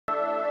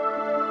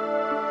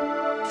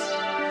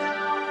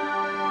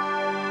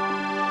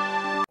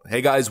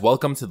Hey guys,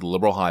 welcome to the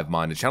Liberal Hive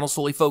Mind, a channel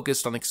solely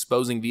focused on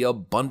exposing the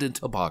abundant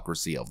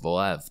hypocrisy of the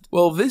left.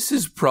 Well, this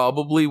is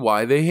probably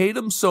why they hate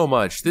him so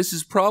much. This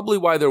is probably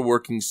why they're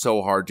working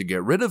so hard to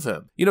get rid of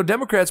him. You know,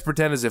 Democrats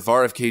pretend as if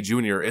RFK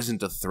Jr.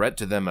 isn't a threat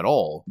to them at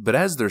all, but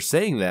as they're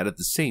saying that at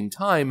the same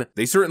time,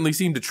 they certainly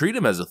seem to treat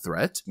him as a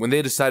threat. When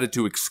they decided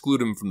to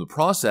exclude him from the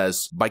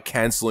process by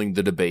canceling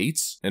the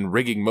debates and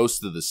rigging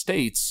most of the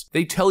states,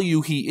 they tell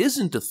you he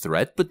isn't a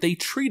threat, but they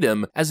treat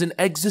him as an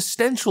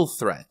existential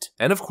threat.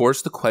 And of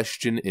course, the question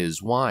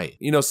is why.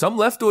 You know, some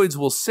leftoids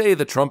will say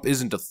that Trump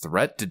isn't a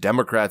threat to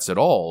Democrats at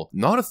all,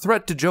 not a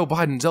threat to Joe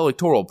Biden's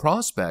electoral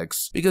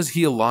prospects, because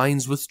he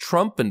aligns with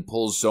Trump and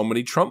pulls so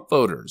many Trump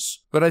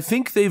voters. But I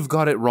think they've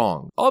got it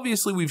wrong.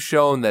 Obviously, we've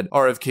shown that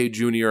RFK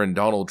Jr. and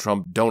Donald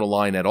Trump don't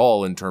align at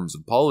all in terms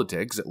of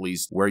politics, at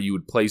least where you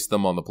would place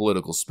them on the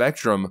political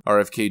spectrum.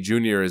 RFK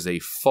Jr. is a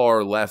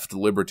far-left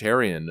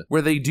libertarian.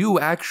 Where they do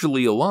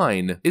actually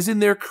align is in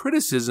their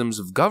criticisms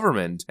of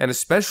government, and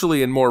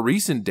especially in more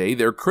recent day,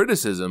 their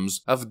criticisms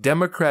of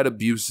Democrat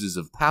abuses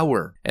of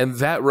power. And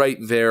that right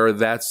there,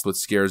 that's what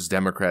scares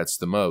Democrats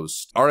the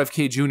most.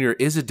 RFK Jr.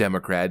 is a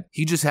Democrat.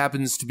 He just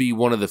happens to be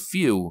one of the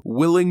few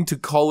willing to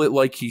call it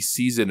like he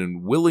sees it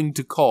and willing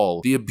to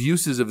call the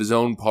abuses of his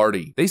own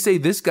party. They say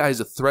this guy's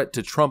a threat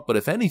to Trump, but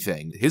if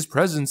anything, his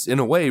presence in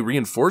a way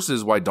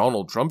reinforces why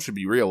Donald Trump should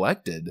be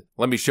reelected.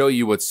 Let me show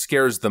you what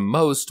scares them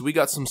most. We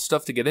got some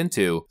stuff to get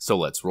into, so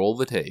let's roll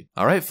the tape.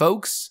 All right,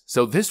 folks,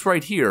 so this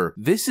right here,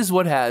 this is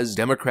what has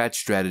Democrat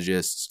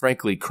strategists,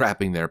 frankly,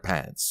 crapping their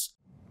pants.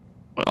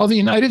 Well, the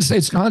United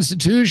States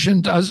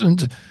Constitution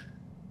doesn't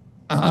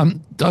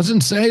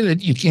say that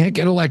you can't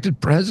get elected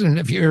president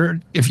if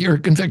you're a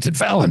convicted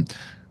felon.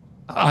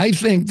 I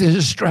think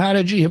this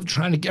strategy of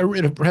trying to get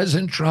rid of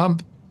President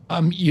Trump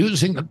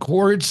using the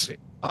courts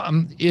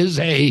is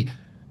going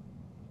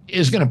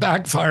to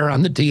backfire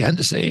on the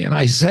DNC. And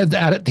I said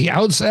that at the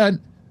outset.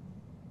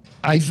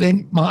 I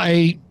think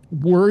my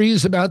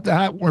worries about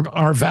that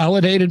are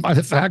validated by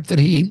the fact that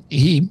he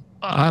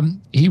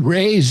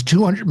raised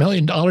 $200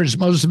 million,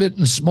 most of it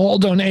in small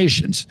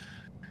donations,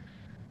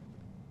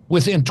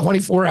 within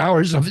 24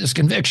 hours of his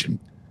conviction.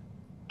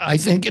 I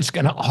think it's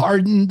going to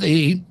harden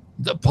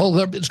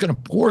it's going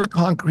to pour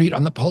concrete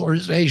on the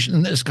polarization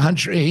in this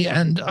country,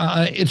 and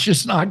it's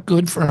just not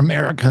good for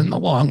America in the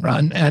long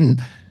run.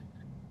 And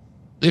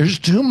there's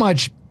too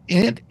much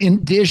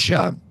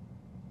indicia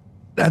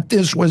that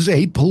this was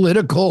a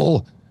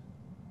political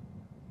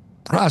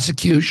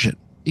prosecution,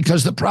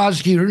 because the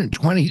prosecutor in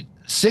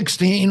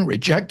 2016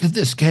 rejected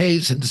this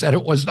case and said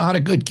it was not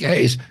a good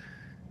case.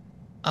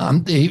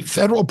 The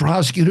federal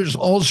prosecutors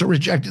also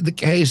rejected the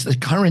case. The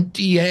current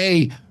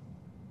DA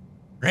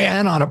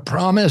ran on a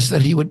promise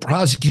that he would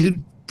prosecute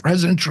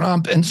President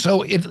Trump, and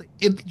so it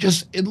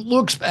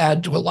looks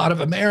bad to a lot of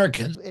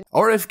Americans.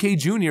 RFK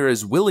Jr.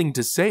 is willing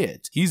to say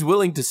it. He's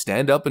willing to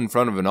stand up in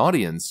front of an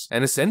audience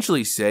and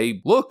essentially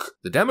say, look,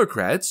 the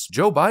Democrats,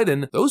 Joe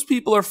Biden, those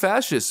people are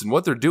fascists and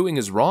what they're doing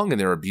is wrong and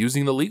they're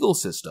abusing the legal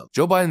system.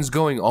 Joe Biden's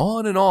going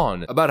on and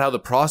on about how the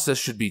process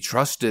should be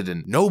trusted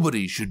and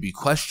nobody should be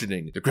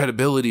questioning the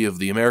credibility of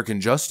the American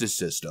justice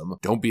system.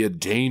 Don't be a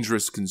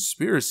dangerous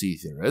conspiracy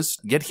theorist.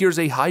 Yet here's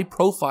a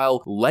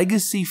high-profile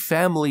legacy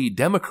family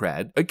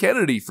Democrat, a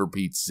Kennedy for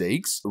Pete's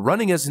sakes,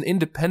 running as an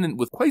independent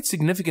with quite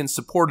significant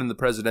support in the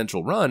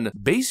presidential run,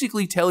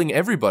 basically telling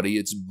everybody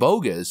it's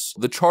bogus,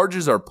 the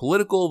charges are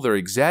political, they're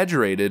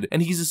exaggerated,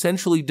 and he's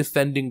essentially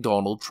defending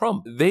Donald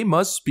Trump. They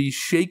must be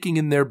shaking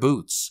in their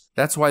boots.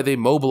 That's why they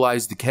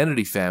mobilize the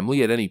Kennedy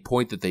family at any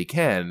point that they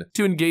can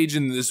to engage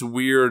in this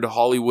weird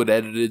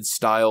Hollywood-edited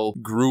style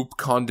group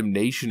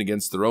condemnation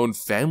against their own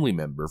family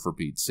member, for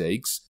Pete's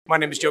sakes. My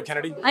name is Joe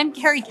Kennedy. I'm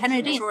Carrie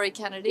Kennedy. Troy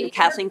Kennedy.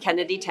 Kathleen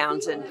Kennedy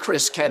Townsend.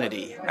 Chris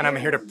Kennedy. And I'm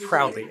here to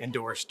proudly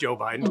endorse Joe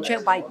Biden.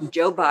 Joe Biden.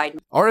 Joe Biden.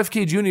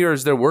 RFK Jr.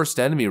 is their worst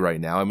enemy right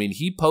now. I mean,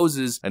 he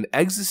poses an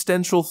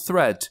existential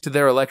threat to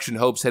their election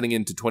hopes heading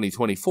into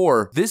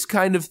 2024. This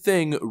kind of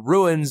thing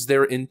ruins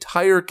their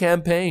entire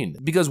campaign,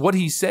 because what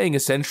he's saying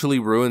essentially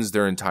ruins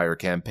their entire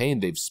campaign.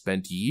 They've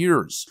spent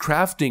years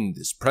crafting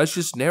this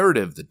precious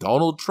narrative that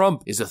Donald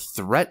Trump is a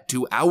threat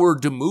to our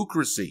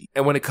democracy.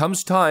 And when it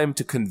comes time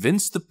to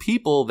convince the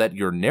people that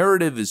your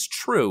narrative is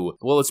true,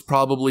 well, it's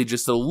probably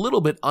just a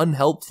little bit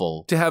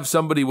unhelpful to have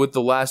somebody with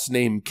the last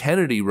name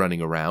Kennedy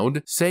running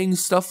around saying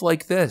stuff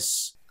like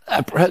this.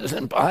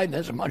 President Biden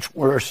is a much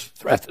worse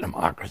threat to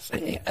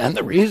democracy. And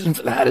the reason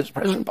for that is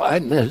President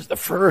Biden is the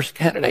first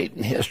candidate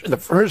in history, the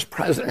first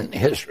president in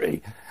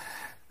history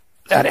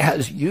that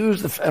has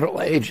used the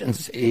federal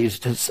agencies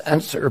to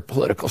censor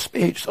political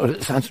speech, so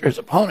to censor his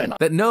opponent.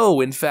 That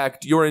no, in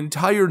fact, your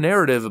entire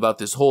narrative about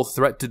this whole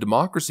threat to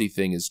democracy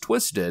thing is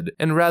twisted,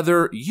 and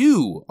rather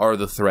you are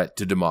the threat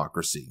to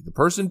democracy, the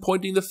person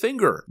pointing the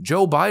finger.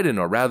 Joe Biden,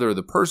 or rather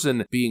the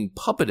person being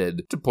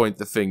puppeted to point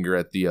the finger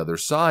at the other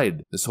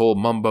side. This whole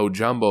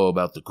mumbo-jumbo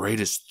about the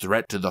greatest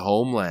threat to the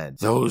homeland,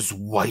 those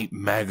white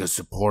MAGA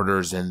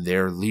supporters and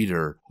their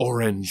leader,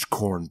 Orange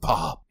Corn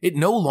Pop. It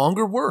no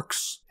longer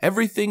works.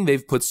 Everything they've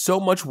they've put so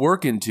much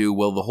work into,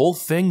 well, the whole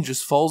thing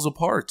just falls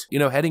apart. You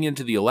know, heading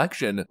into the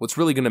election, what's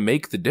really going to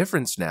make the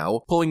difference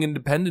now? Pulling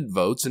independent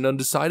votes and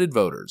undecided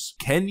voters.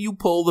 Can you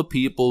pull the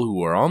people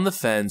who are on the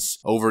fence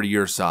over to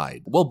your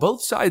side? Well,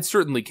 both sides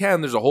certainly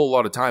can. There's a whole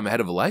lot of time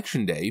ahead of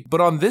election day,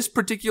 but on this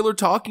particular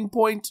talking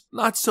point,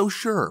 not so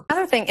sure.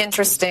 Another thing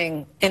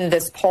interesting in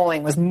this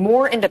polling was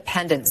more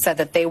independents said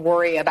that they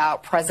worry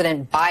about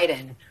President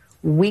Biden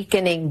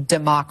weakening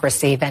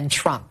democracy than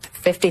Trump,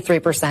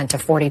 53% to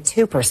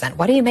 42%.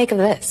 What do you make of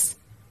this?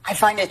 I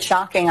find it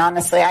shocking,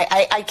 honestly.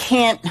 I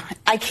can't,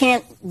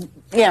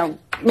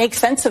 make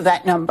sense of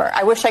that number.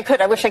 I wish I could.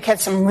 I wish I could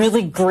have some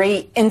really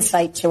great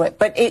insight to it.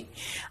 But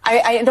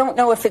I don't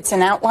know if it's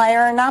an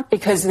outlier or not,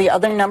 because the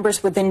other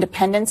numbers with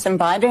independents and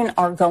Biden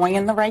are going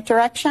in the right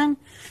direction.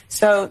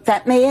 So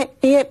that may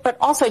be it. But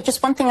also,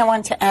 just one thing I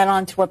wanted to add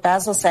on to what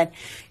Basil said.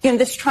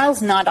 This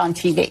trial's not on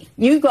TV.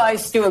 You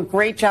guys do a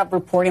great job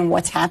reporting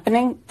what's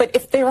happening. But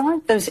if there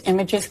aren't those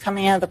images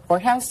coming out of the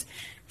courthouse,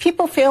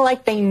 people feel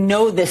like they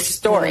know this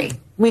story.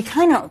 We've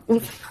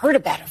heard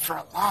about it for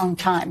a long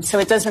time, so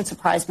it doesn't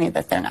surprise me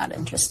that they're not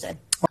interested.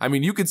 I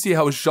mean, you could see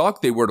how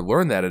shocked they were to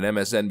learn that at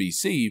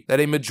MSNBC, that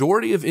a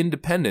majority of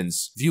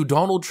independents view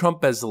Donald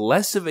Trump as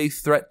less of a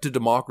threat to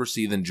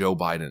democracy than Joe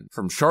Biden.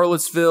 From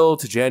Charlottesville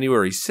to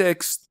January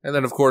 6th, and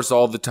then of course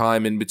all the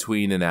time in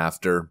between and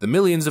after. The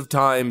millions of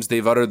times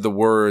they've uttered the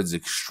words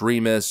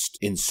extremist,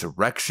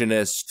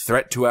 insurrectionist,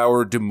 threat to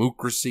our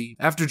democracy.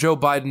 After Joe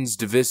Biden's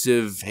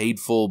divisive,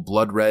 hateful,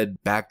 blood-red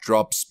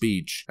backdrop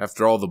speech,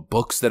 after all the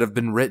books that have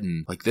been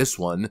written, like this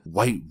one,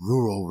 White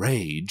Rural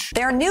Rage.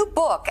 Their new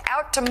book,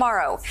 out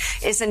tomorrow,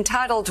 is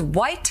entitled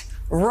White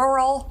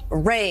Rural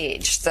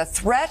Rage, the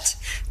Threat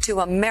to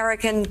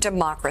American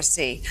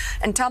Democracy.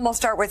 And Tom, we'll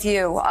start with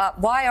you.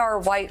 Why are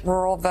white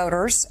rural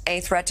voters a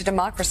threat to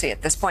democracy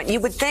at this point?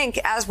 You would think,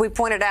 as we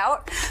pointed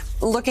out,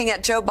 looking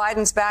at Joe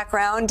Biden's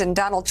background and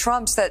Donald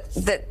Trump's, that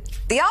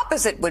the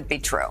opposite would be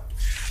true.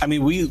 I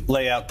mean, we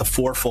lay out the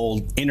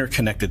fourfold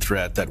interconnected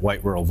threat that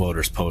white rural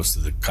voters pose to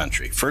the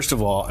country. First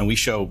of all, and we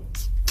show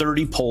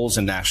 30 polls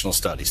and national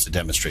studies to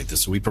demonstrate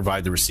this, so we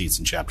provide the receipts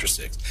in Chapter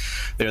 6.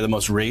 They're the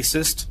most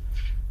racist,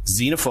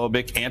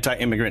 xenophobic,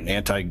 anti-immigrant, and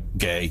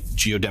anti-gay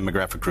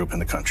geodemographic group in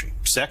the country.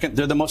 Second,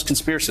 they're the most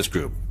conspiracist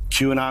group.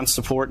 QAnon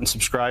support and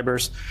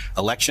subscribers,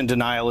 election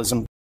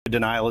denialism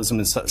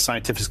and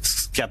scientific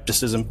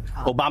skepticism,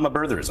 Obama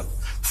birtherism.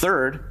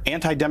 Third,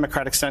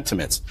 anti-democratic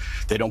sentiments.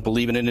 They don't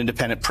believe in an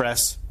independent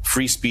press,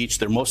 free speech.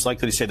 They're most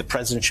likely to say the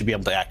president should be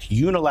able to act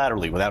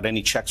unilaterally without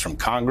any checks from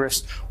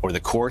Congress or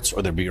the courts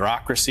or the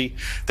bureaucracy.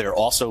 They're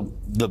also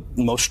the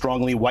most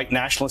strongly white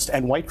nationalist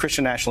and white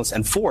Christian nationalists.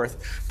 And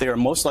fourth, they are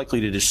most likely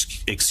to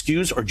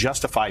excuse or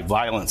justify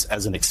violence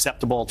as an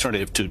acceptable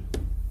alternative to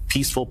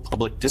peaceful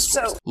public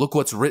discourse. Look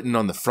what's written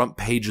on the front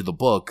page of the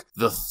book.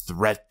 The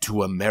threat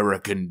to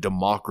American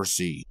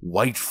democracy.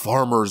 White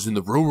farmers in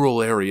the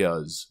rural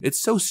areas.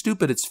 It's so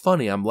stupid it's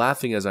funny. I'm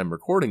laughing as I'm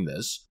recording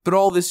this. But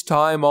all this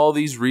time, all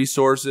these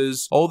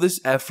resources, all this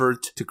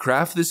effort to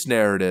craft this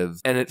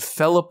narrative, and it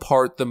fell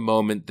apart the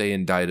moment they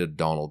indicted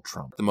Donald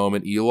Trump. The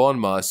moment Elon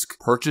Musk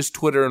purchased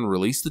Twitter and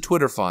released the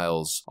Twitter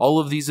files, all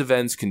of these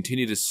events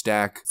continue to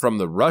stack, from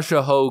the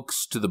Russia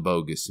hoax to the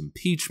bogus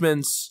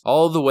impeachments,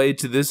 all the way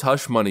to this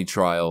hush money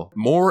trial.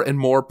 More and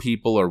more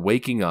people are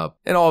waking up,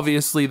 and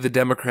obviously the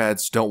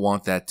Democrats don't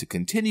want that to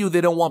continue. They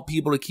don't want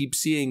people to keep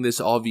seeing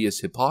this obvious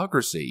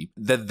hypocrisy,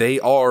 that they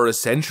are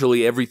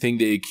essentially everything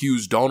they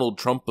accuse Donald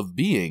Trump of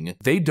being.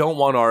 They don't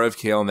want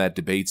RFK on that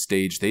debate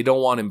stage. They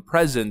don't want him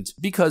present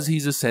because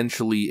he's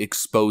essentially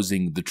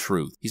exposing the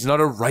truth. He's not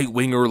a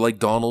right-winger like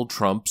Donald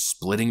Trump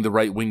splitting the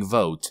right-wing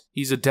vote.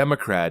 He's a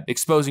Democrat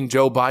exposing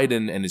Joe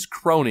Biden and his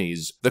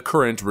cronies, the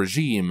current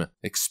regime,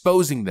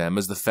 exposing them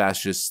as the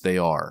fascists they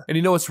are. And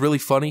you know what's really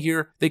funny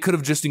here? They could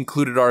have just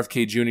included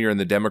RFK Jr. in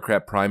the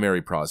Democrat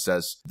primary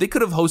process. They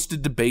could have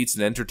hosted debates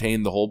and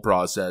entertained the whole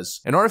process.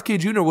 And RFK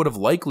Jr. would have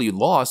likely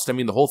lost. I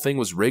mean, the whole thing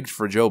was rigged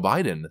for Joe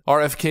Biden.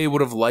 RFK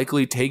would have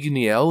likely taken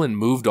the L and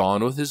moved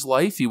on with his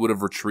life. He would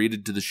have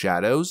retreated to the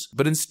shadows.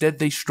 But instead,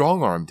 they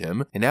strong-armed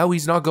him, and now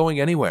he's not going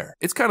anywhere.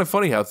 It's kind of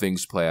funny how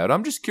things play out.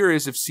 I'm just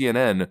curious if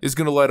CNN is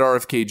going to let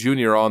RFK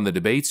Jr. on the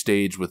debate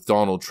stage with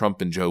Donald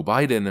Trump and Joe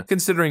Biden,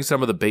 considering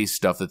some of the base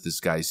stuff that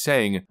this guy's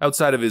saying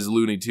outside of his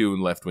Looney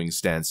Tune left-wing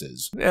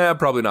stances.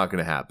 Probably not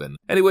going to happen.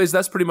 Anyways,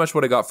 that's pretty much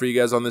what I got for you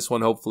guys on this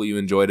one. Hopefully you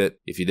enjoyed it.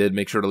 If you did,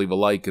 make sure to leave a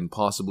like and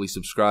possibly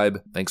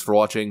subscribe. Thanks for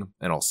watching,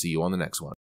 and I'll see you on the next one.